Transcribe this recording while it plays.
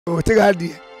o Tigare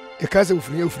die e ka se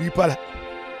ofiri pala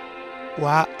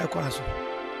wa ekwaso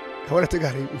e wona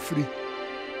Tigare ofiri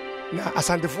na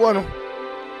asantefo no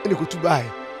ene ko tubae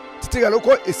Tigare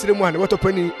ko esire mu ane woto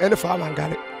pani ene fa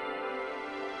mangare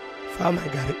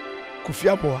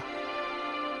kufiamoa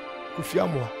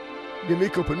de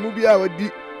make up no bia wadi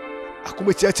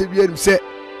akoma chiache bia nim se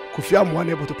kufiamoa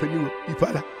na boto pani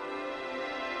ipala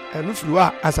enu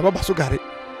firiwa asaba baso gare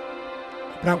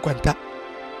brankwanta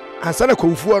ansana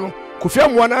kowufuo no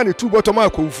kufiamoa na ne tu boto ma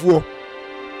kowufuo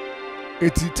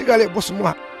eti Tigare bosomo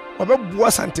a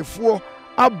obeboa santefo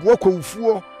aboa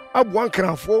kowufuo aboa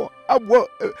nkranfo aboa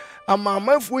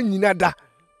amamanfo nyina da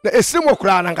na esimo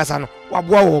kura na nkasa no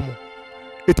waboa wo mo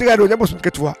Tigare onye bosom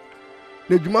ketua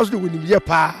na dwuma so de wonimye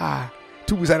pa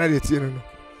tubusa na de tie no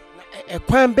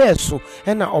ekwan be so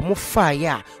na omofa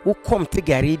ya wo kom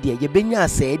Tigare de ye benya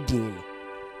asa edin no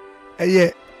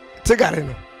eye Tigare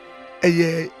no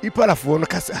eye ipalafo no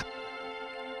kasa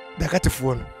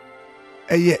dakatefo no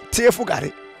eye tiefo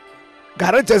gare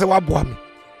jese waboa me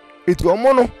eti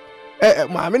omo no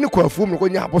maame ne kwafu mu ko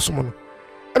nya abosom no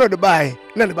eno de bae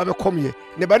na ne ba be kom ye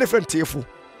ne ba ne friend tiefo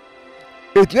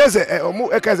etneze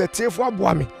omu ekaze tiefo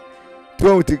aboa me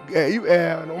to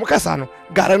no mukasa no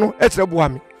gare no etre boa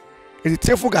me eti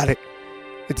tiefo gare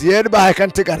eti ye de bae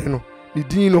kan Tigare no ni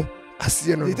din no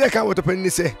asiye no ite kan woto pani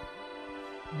se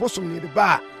bosom ni de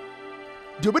ba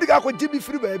de obedi ka ko jibi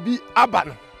firi ba bi aba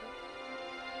no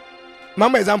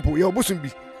mama example ye bosom bi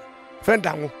friend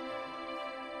danwo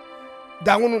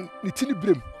no ni tini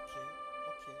brem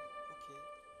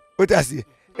otasi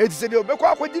eti se de obekọ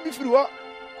akọ jibi firi ho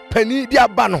pani di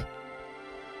aba no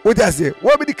otasi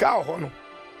wo bi di ka ho no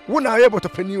wo na ye boto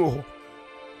pani wo ho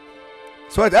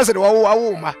so ati de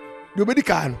wo ma de obedi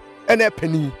ka no ena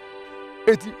pani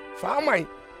eti fa aman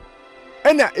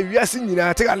ena ewiase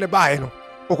nyina Tigare bae no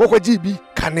okokọ jibi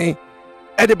kane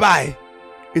e de bae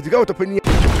eti ka boto pani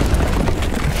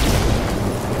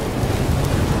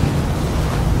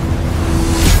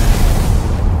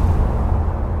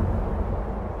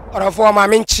Orafo ma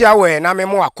menchia we na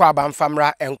memo akwa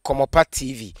abamfamra Enkomopa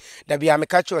TV da bia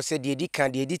meka cho se de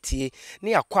edikan de editie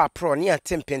ne akwa pro ne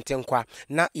atempentenkwa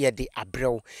na ye de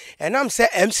abrew enam se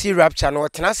MC Rapture no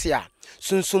tenase a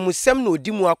sunsumusem na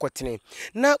odimu akotene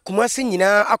na kumase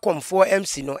nyina akomfo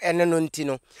MC no ene no nti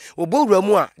no obowura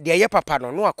mu a de ye papa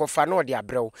no no akofa na ode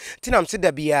abrew tinam se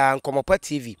da bia Enkomopa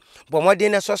TV bomode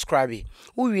na subscribe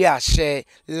uwi a share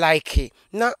like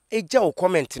na eja o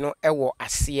comment no ewo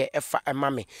ase efa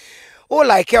emame o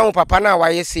like ya papa na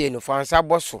waye se no fansa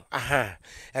boso aha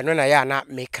eno na ya na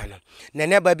meka no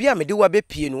nene ba bia me de wa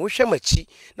bepie no wo hwe machi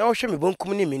na wo hwe me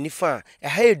bonkum ne menifa a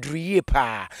ha eduru yie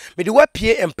pa me de wa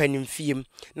pie empanimfiem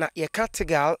na ye ka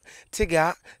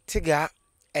tiga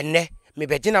ene me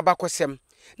begina bakosem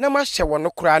na ma hye wono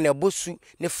kura na bosu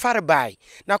ne farbai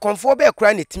na konfo be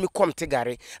kura ne timi kom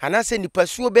Tigare anase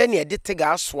nipasuo be ne de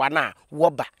Tigare soa na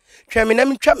woba twame na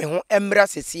metwa me ho emra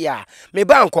sesi a me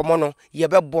ba nkomo no ye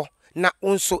bebo na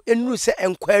onso enuru se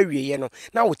enkwa awieye no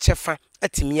na wo chefa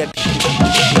atimi abi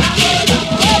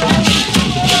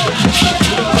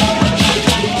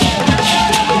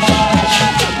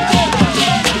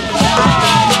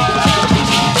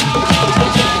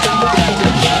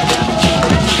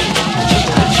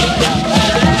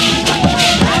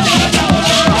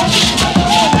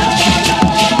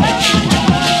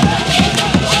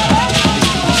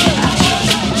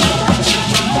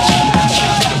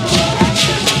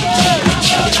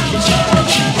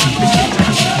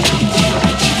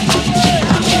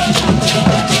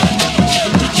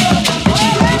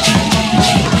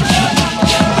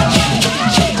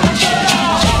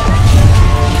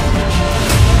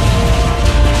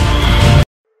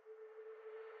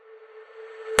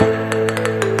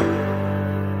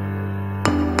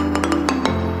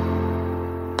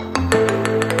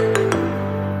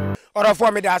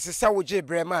Orafo me da asesa wo je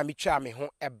bre ma metwa me ho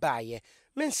ebaaye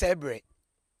mensa bre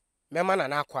mema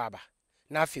na akwa aba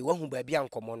na afi wahu baabi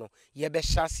ankomo no ye be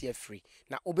hyase afri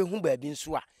na obehu baabi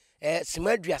nso a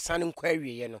simaduasa ne nkwa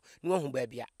awieye no ne wahu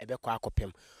baabi a ebekọ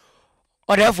akopem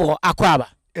orafo akwa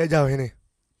aba eja ohene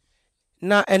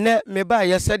na ene me ba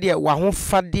ye sede wa ho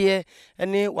fade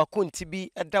ene wakonti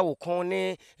bi eda wo kon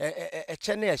ne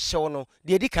eche na ehyew no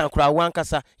de edi kan kura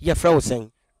wankasa ye fra wo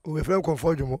sen o we fra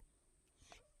Komfo Dwomoh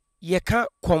ye ka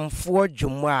Komfo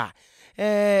Dwomoh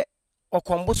a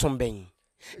okombosom ben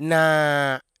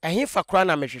na ahemfa kura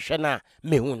na mehwehwe na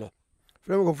mehu no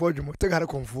fra Komfo Dwomoh Tigare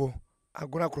Komfo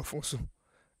agora krofo so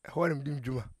ho nim dim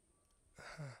dwuma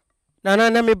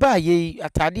na me ba ye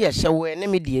atade a hyewe na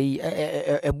me de yi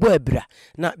ebo abira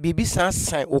na bibi san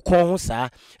okon ho saa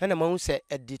na ma hu se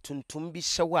edi tuntum bi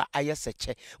hyewe a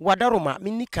ayeseche wadaroma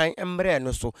menni kan emre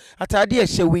no so atade a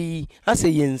hyewe yi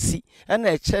ase yensi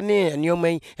na eche ne enioma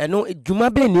yi eno dwuma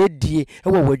be na edie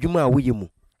ewo wadwuma a woyemu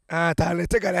tale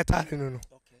Tigare tale no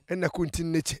na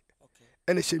kuntin neche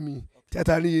ene hyemi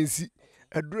tale yensi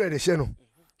aduro de hye no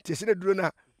tie de duro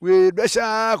na we be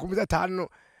sha kumita tale no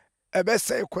ebe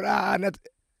say kura na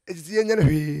etie nya no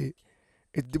hwe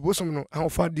edibosom no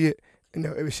ahofade na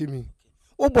ebe hyemi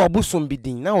obo obusom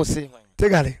bidin na wo se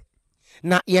Tigare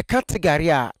na ye ka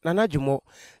Tigare a na Dwomoh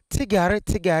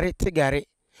Tigare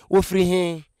wo free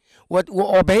he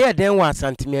obeye den wa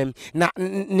santimem na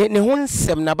ne ho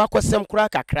nsem na bakosem kura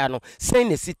kakra no sen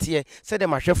ne sitie se de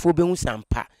mahwefo be hu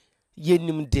sampa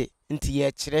yenim de nti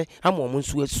ye kire ama mo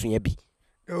nso asua bi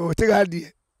o Tigare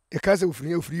de e ka se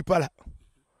ofri pala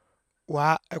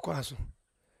wa ekwaso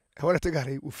e wona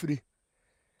Tigare ofri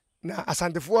na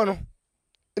asantefo no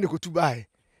ene ko tubae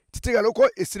Tigare ko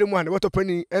esiremu ane woto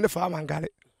pani ene fa mangare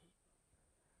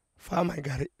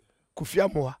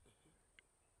kufiamoa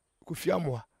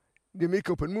de make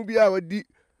up mu bia wadi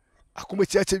akoma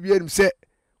chiache bia nim se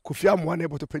kufiamoa na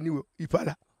woto pani wo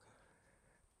ipala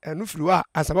enu firi wa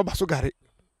ansaba baso gare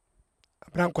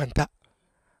abran kwanta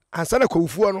ansana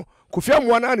kwufuo no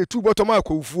kufiamoa na ne tu bottom a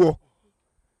kwufuo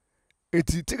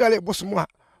eti Tigare bosomo a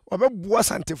obeboa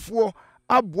santefo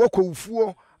aboa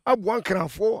kwufuo aboa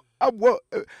nkranfo aboa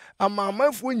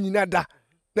amamanfo nyina da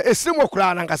na esiremu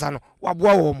kura na nkasa no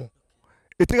waboa wo mo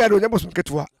Tigare onya bosom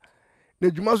ketua na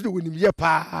dwuma so de wonim ye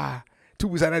pa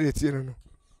tubusa na de tie no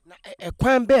na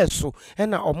ekwan be so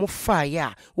na omofa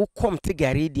ya wokom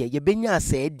Tigare de ye benya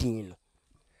asa edin no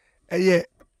eye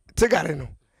Tigare no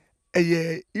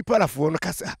eye ipalafo no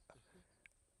kasa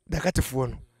dakatefo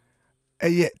no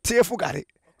eye tiefo gare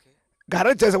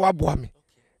jeze waboa me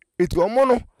eti omo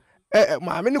no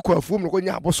ma me ne kwafu no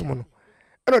konya abosom no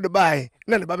eno de bae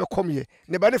na ne ba be kom ye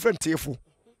ne ba ne friend tiefo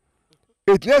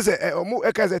etneze omo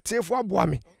ekaze tiefo aboa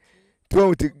me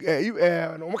to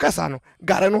no mukasa no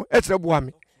gare no etre boa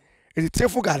me eti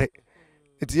tiefo gare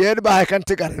eti ye de bae kan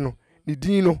Tigare no ni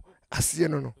din no ase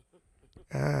no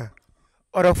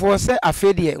orofo se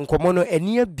afedie nkomo no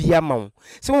ania bia ma wo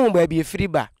se wo ba bia firi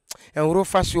ba enworo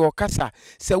fa so kasa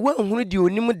se wo nhunu de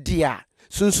onim de a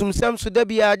sunsum sam so da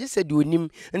bia je se de onim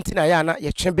ntina ya na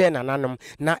ye twe be nananom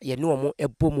na ye ne omo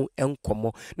ebomu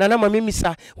enkomo na ma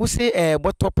memisa wo se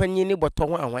boto panyi ni boto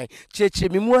ho anwan cheche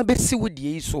memu abesi wo de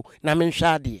yi so na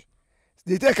menhwa de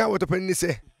de te ka boto panyi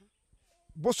se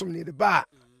bosom ni de ba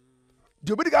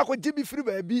de obedi ka ko jibi firi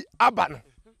ba bi aba no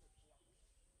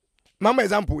mama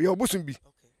example ye obosom bi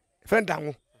friend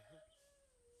danwo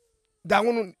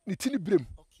no ni tini brem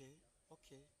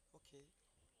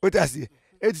otasi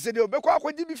eti se de obekwa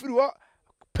akwaji bi firi wo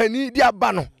pani di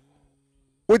aba no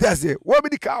otasi wo bi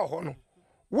di ka ho no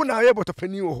wo na ye boto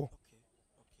pani wo ho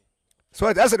so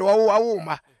ati de wo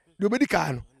ma de obedi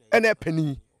ka no ena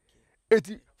pani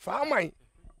eti fa aman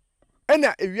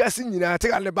ena ewiase nyina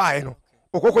Tigare bae no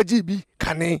okokwaji bi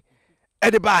kane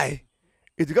e de bae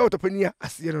eti ka boto pani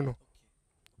ase no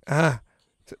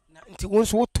nti won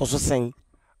so to so sen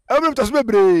abem to so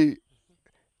bebre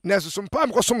na so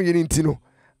mpam ko som yeni nti no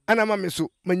ana ma me so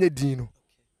manya din no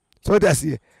so that's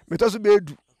here me to so be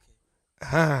edu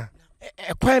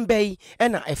ekwan bei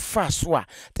na efa so a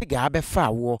Tigare be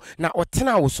fa wo na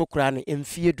otena wo so kura no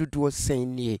emfie dudu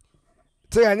sen nie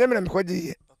te anya me na me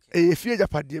kwaje efie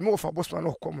japade me wo fa boso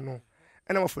na kom no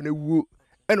ana ma fa na wuo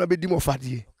ana be di mo fa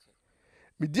de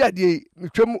me di ade me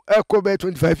twam ekọ be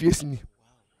 25 years ni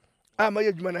ma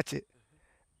ye dwuma na che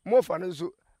mo fa no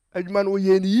so adwuma no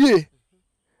ye ni ye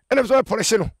ana so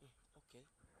polish no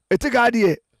Tigare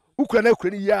de ukura na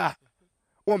ukura ni ya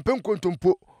won pen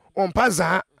kontompo on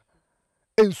paza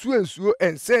ensuo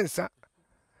ensensa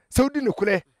se odi ne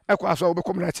kure ekwa so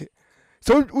obekom na che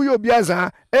se uyo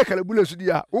biaza e kala bule su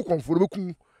dia ukonforo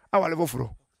beku awale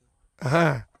foforo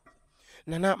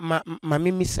nana ma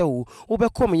memisa wo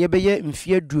obekom ye beye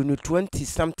mfie aduo no 20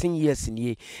 something years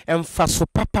nie emfa so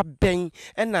papa ben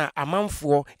na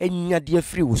amanfo anyade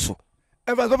afiri wo so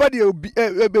emfa so papa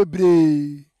de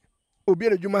bebre obi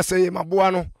na dwuma sey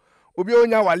maboa no obi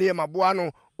onya wale maboa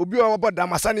no obi oboda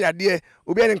masane ade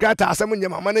obi en krata asem nya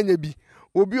mama na nya bi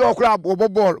obi okra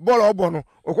ball obo no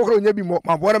okokra nya bi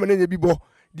maboa na nya bi bo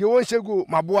de won hyego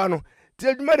maboa no ti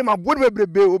adwuma de maboa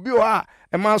bebrebe obi o a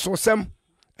e man so sem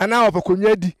ana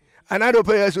opakonya di ana do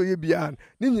pa yeso ye bia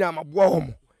ni nyina maboa ho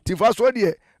mo ti fa so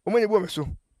de o manya bi o meso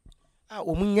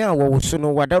omunya wo so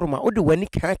no wadaroma ode wani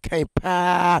kan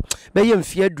pa be ye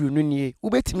mfia dunu nie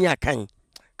ubetimi akan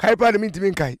kai pa de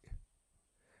mintimi kai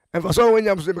and for so when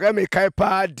you am me kai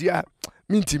pa dia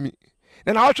mintimi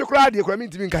na na hwwe kura dia kura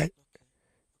mintimi kai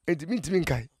enti mintimi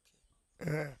kai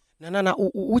na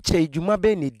uche ejuma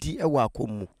be ne di e wa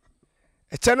akomu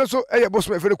e che no so eye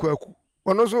bosom efere kwaku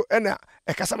ono so e na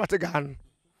e kasa mategan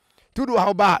tudu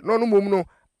ha ba no no mom no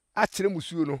a kire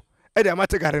musuo no e de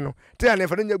amategare no te ya na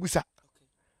efere nya busa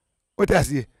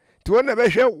otasie ti won na be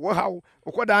hwe wo ha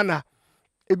okoda na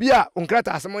ebi a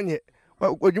onkrata asemonye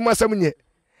odwuma asem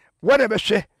wona be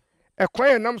hwe e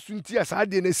kwan nam sunti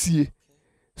asade na sie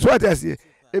so otasie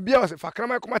ebi a fa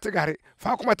krama komategare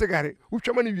fa komategare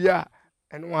utwama ni wi a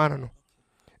eno wana no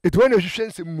etu wona hwehwe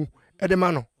nsem mu e de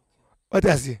ma no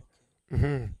otasie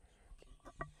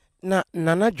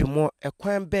na Dwomoh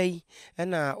ekwan bai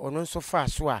na ono nso fa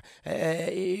so a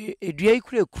edua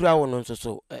ikura ono nso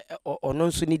so ono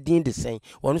nso ni din de sen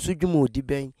ono nso Dwomoh odi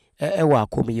ban wa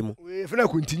akomi mu we fena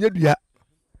kuntinye dua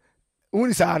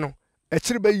woni sa no e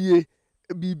kire bayie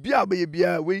bibia baye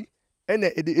bia we ena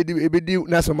ebedi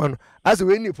nasoma no ase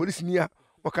we ni police ni a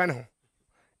oka ne ho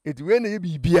edi we na ye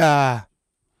bibia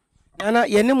na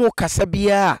ye ne mu kasa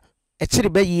bia e kire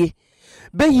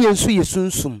bayie nso ye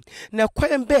sunsum na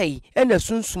kwan bai na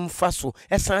sunsum fa so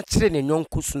esan kire ne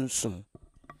nyonko sunsum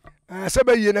se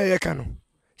bayie na ye ka no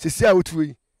sisi a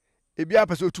wotuwe ebi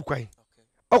apese otu kwan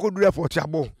okodu report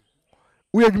abo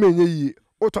wo adwuma enye yi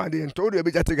oto ade nto wo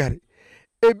ebeja Tigare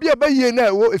ebi abayie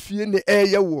na wo efie ne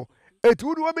eye wo eti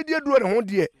wo wo bedi aduro ne ho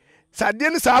de sade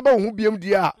ne sa aba wo ho biem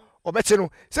de a obeche no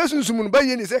se sunsum no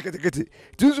bayie ne se ketekete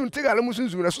sunsum Tigare mu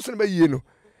sunsum na so se bayie no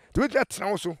to we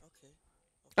tena wo so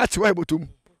achi wa ebotum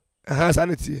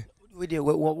sanity we de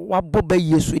wa boba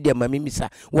yesu de mamimisa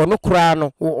wono kura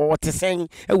no wote sen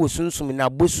e wo sunsum na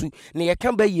bosu na ye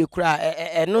kan ba ye kura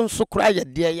eno nso kura ye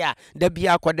de ya da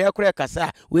bia akoda kura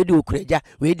kasa we de okuraja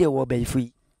we de wo ba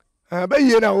fui ba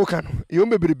ye na wo kan ye o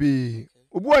mebrebe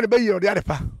obu wa de ba ye o de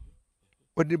adepa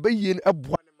o de ba ye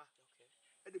aboa ne ma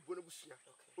e de bo na busua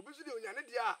obi su de onyane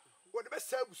de a wo de ba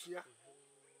sa busua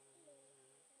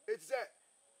eti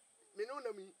me no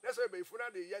na mi na so be funa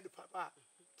de ye de papa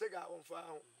Tega on fa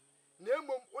ho na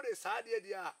emom wo de saa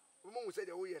de a mo hu se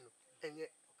de wo ye no enye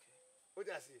o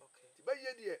da se ti ba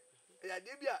ye de ya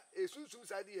de bia esunsum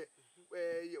saa de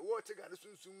wo Tega de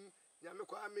sunsum nyame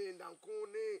kwa me ndanko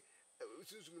ne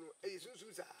sunsum no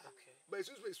sunsum saa ba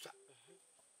sunsum esua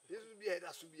yesu bia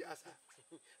da so bia saa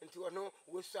nti wono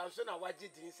wo sanso na waje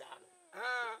din saa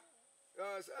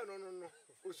no saa no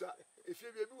osua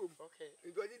efie bia bi wo mu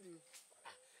nti waje din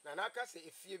na aka se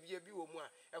efie bia bi wo mu a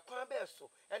ekwan be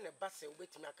so ene ba se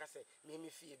obetimi aka se me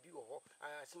fie bi wo ho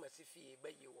asima se fie ba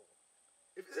ye wo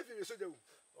efie fie soja wo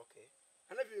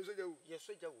ana fie soja wo ye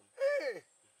soja wo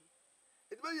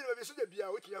edi ba ye ba soja bia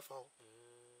wotimi afa ho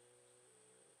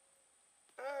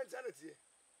janati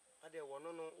ade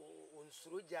wono no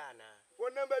onsuro ja na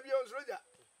wonna ba bia onsuro ja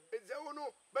edi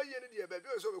wono ba ye ne de ba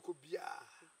bia so be ko bia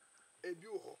ebi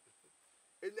wo ho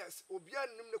enyas obia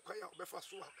nim ne kwan a obefa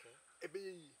so a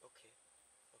ebeye yi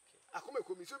akoma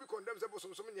komi so bi condemn se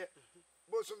bosomsom nye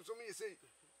bosomsom ye sei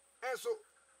enso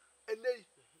enei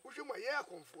wohwemu aye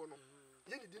akonfo no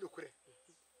ye ni di no kure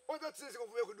o da tse se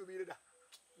konfo ye ko do bi da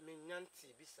me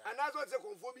nyanti bisa ana so tse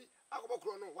konfo bi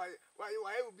akobokro no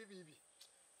why wo bibi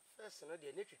first no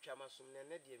de ne twetwa masom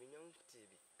ne de me nyanti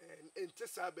bi ente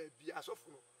sa ba bi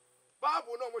asofo no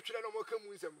bible no mo twere no mo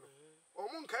kamu nsem no o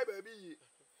mo nkai ba bi yi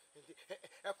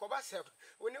ekoba se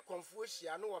woni konfo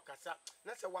hia no wakasa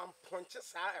na se wan ponche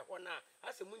saa eho na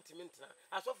ase muntimi ntena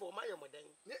asofo o maye modan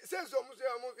senso mo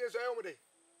so mo so ayo mo dey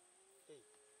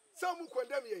so mo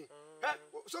condemn yen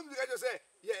so mo ga say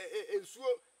ye ensuo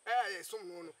som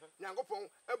no no nyankopon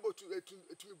ebotu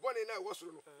etumi bone na wo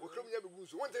soro no wo kram nya begu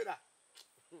nso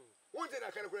wonte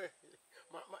da kan kure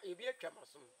ma ebi atwa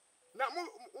masom na mo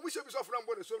hye bi so fram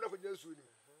bone so na ko nya nsuo ni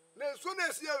na nsuo na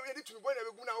esi e di tumi bone na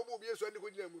begu na wo bo bi nsuo ni ko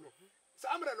gina mu no sa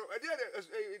amra no e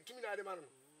de tumi na ade ma no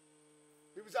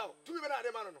bi bisa tumi be na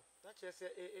ade ma no na che se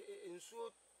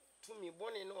nsuo tumi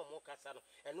bone na omo kasa no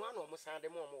eno ana omo san de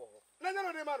mo omo wo na nya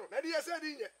no de ma no na di yesa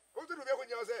di nye o to do be ko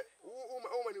nya se o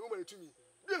mani tumi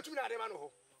bi tumi na ade ma no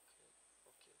ho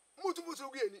mutu so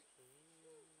gu ani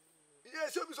ye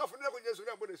se bi so fo na ko nya nsuo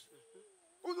na bone su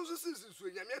o so su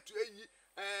nyame atu ayi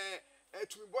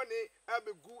tumi bone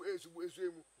abegu esu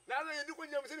emu na na ye di ko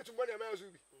nya se tumi bone ma so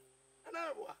bi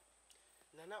ana bo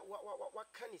nana wa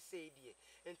kan say die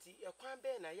enti ekwan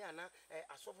be na ya na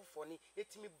asofofo ni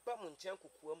etimi ba mu nchen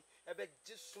kokuam ebe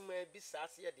gisuma bi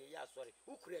saase ye de ya asore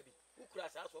ukura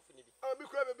sa asofo ni bi bi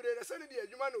kura bebre na sane de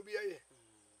adwuma na obi aye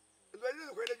ndo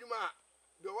aje ko adwuma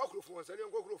do wa kurofo sane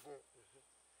nko kurofo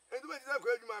ndo ba jiza ko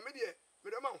adwuma me de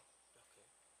me do ma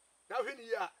na hwe ni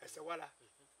ya esewala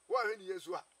wa hwe ni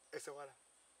yesu a esewala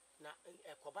na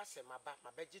ekoba se maba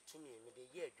mabeji tumi me de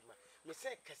ye adwuma me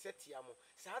se kaseti amo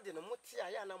sa de no mote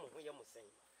aya na mo ho ye mo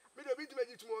sen me de binti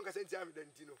meji tumi on kaseti am de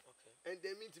ntino okay and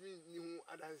then mean me ni hu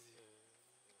adansi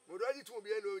mo do aji tumi bi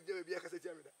no je bi kaseti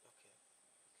am da okay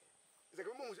ze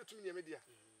ka mo hu se tumi ne me dia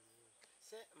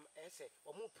se ese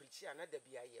o mo preach ana da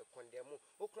bia ye condemn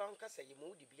okura nka se ye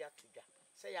mo di bia todwa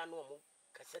se ya no mo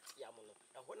kaseti am no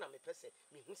eho na me pese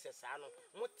me hu se sa no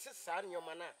mo te sa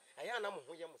nyoma na aya na mo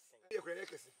ho ye mo sen ye kura ye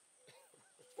kese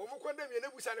o mo condemn ye na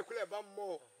busa ne kula ba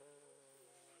mo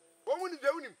o mu ni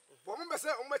dawunim o mo bese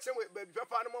o mo chem ba bi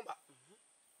papa no mo ba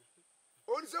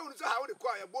o ni se ha wo de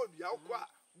kwa ya bodu ya kwa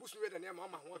busu we da ne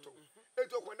ma ho to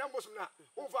eto condemn bosu na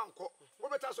o fa nko o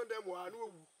beta so dem wa na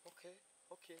owu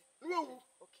okay no owu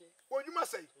okay wonjuma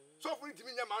sei so for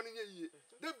ntimi nya ma no nya yie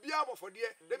de bia bofode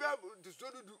de bia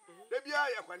dudu de bia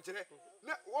ya kwankere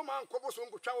na wo ma nkobo so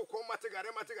nkotwa wo ko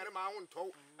matigare ma ho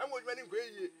ntow am wonjuma ni nkwa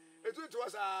yie etu etu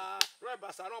wasa no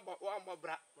ba sa no wa mo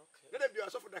bra de bia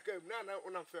so for daka na na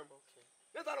unam fem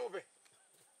ne ta no be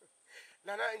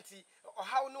nana nti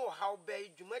ohaw no ohaw be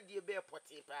dwumadie be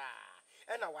pote pa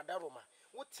ena wadaroma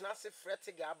wotena se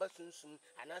frete ga aba sunsum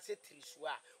anase tirisu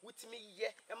a wotimi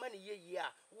ye ema ne ye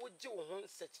a woje wo ho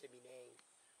nsekyereminen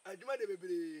adwuma de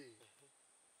bebre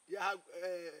ya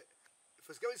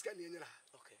first ska ne nyira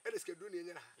okay e de ska do ne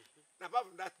nyira na apart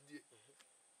from that die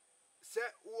se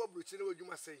wo brochi na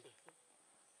wadwuma sei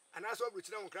anase wo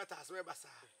brochi na wonkrata asem basa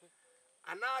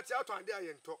ana ti ato ande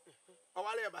ayento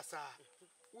owale basa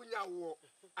unya wo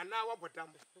ana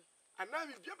wabodam ana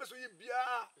bi bia beso ye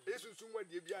bia esunsum wa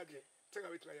die bia de tenga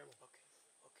wetina yam okay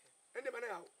ende mana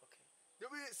yawo okay you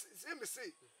be say me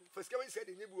say first ka we say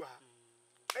de nyebu ha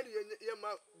ende ye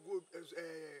ma go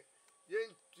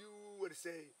yen tu what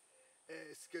say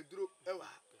skedro ewa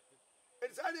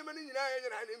ende sa de mani nyina ye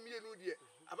nyina na mie nu de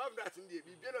above that ndie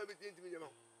bi bia na be tintimi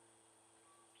yam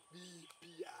bi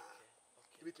bia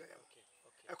wetina yam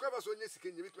ekwa ba so nye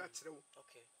sike nye wetina kire wo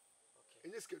okay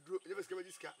enye skedro enye be skedro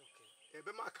diska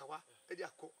ebe ma akawa e di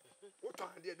akọ woto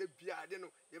ade de bia ade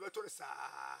no ye beto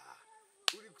saa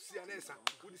uri kusi anesa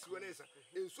uri si wanesa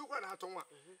ensu kwa na atonwa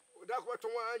da ko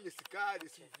tonwa anya sika de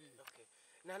si fi okay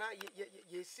nana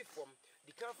ye si form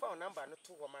di kan fa number no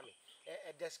to wo ma me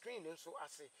the screen nso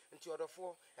ase nti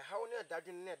odofo hawo ne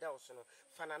dadwen ne da wo so no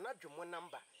fa na nadwemo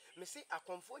number me se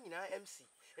akomfo nyina MC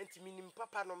enti minim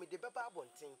papa no me de beba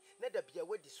abonten na da bia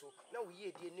wadi so na wo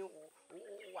ye die ne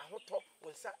wa hoto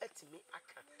wonsa atimi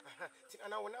aka ti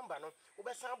ana wo number no wo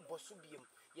besa boso biem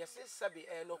yese sabe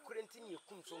no kurenti ne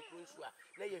ekum so nkrunsu a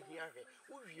na ye hwiahwe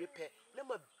wo wie pe na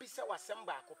ma bisa wasem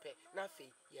ba akopɛ na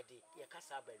afei ye de ye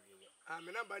kasa ba wie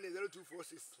me number ne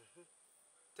 0246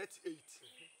 38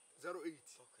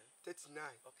 08 okay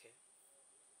 39 okay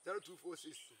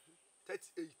 0246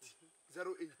 38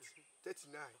 08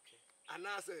 39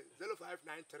 anase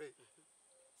 0593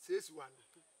 61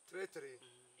 33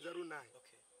 09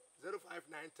 okay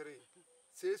 0593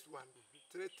 61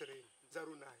 33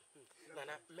 09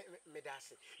 nana me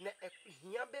dase na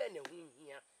hia be na hu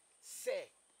hia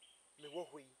se me wo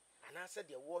hoi anase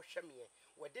de wo hwe me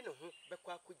wode ne ho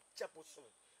bekwa akogya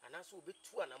bosom anase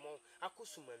obetu anamo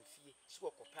akosumamfie si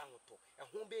wokopa hoto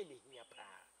ho be na hia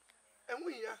pa enwu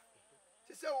hia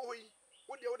se wo hoi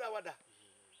wo de wo da wada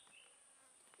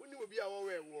woni obi a wo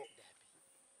wo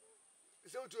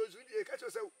se o to zu die ka cho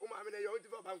se o ma me na yo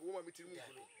ntifa bank wo ma metiri mu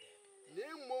funu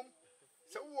na mmom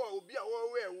se wo obi a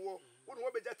wo wo wo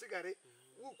no beja tigare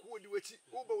wo ku odi wachi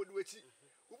wo ba odi wachi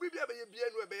ubi bia be ye bia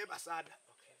no be ye basada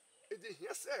okay edi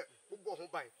hia se wo bo ho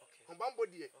ban ho ban bo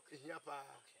de ehia pa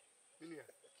minua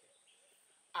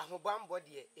ahobambo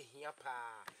de ehia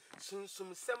pa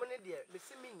sunsum sem ne de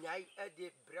mesi menyai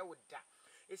de brewda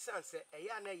esanse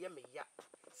eya na ye meya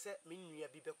se menua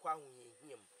bi bekwa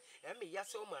ahohiam me ya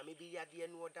se o maame bi yade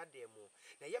no odada mu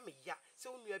na ye me ya se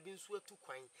onua bi nso atu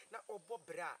kwan na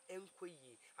obobra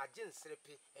enkoyi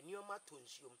agensrepe enioma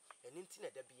tonsuom eni nti na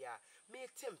da bia me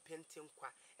tempente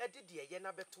nkwa ede de ye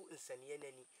na beto nsane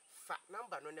nani fa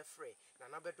number no ne frɛ na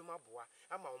na bedom aboa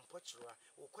ama ompɔkyerɛ a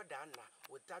wokoda na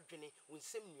wodadwene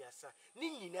wonsem nuasa ne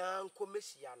nyinaa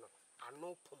nkomehia no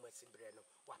ano pomasibre no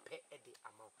wapɛ ede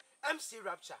ama MC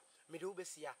Rapture mede wo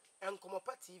besia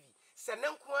Enkomopa TV se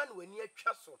nanko an wani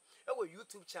atwa so e wo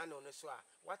YouTube channel no so a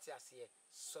what ase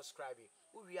subscribe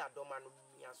wo wi adoma no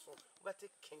mia so wobete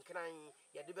kenkran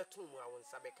ye de beto mu a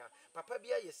wonsa beka papa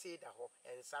bia ye sei da ho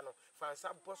ensa no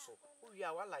fansa boso wo wi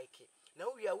a wa like na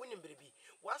wo wi a wonim biribi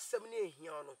wasɛm na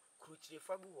ehia no kruchire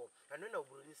fagu ho ano na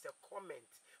obroni se comment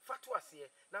fatu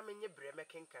ase na menye bre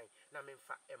mekenkan na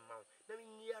memfa emma na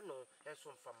menyia no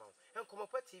enso mfa ma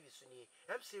Enkomopa TV so ni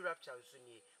MC Rapture so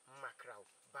ni makraw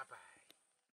bye bye.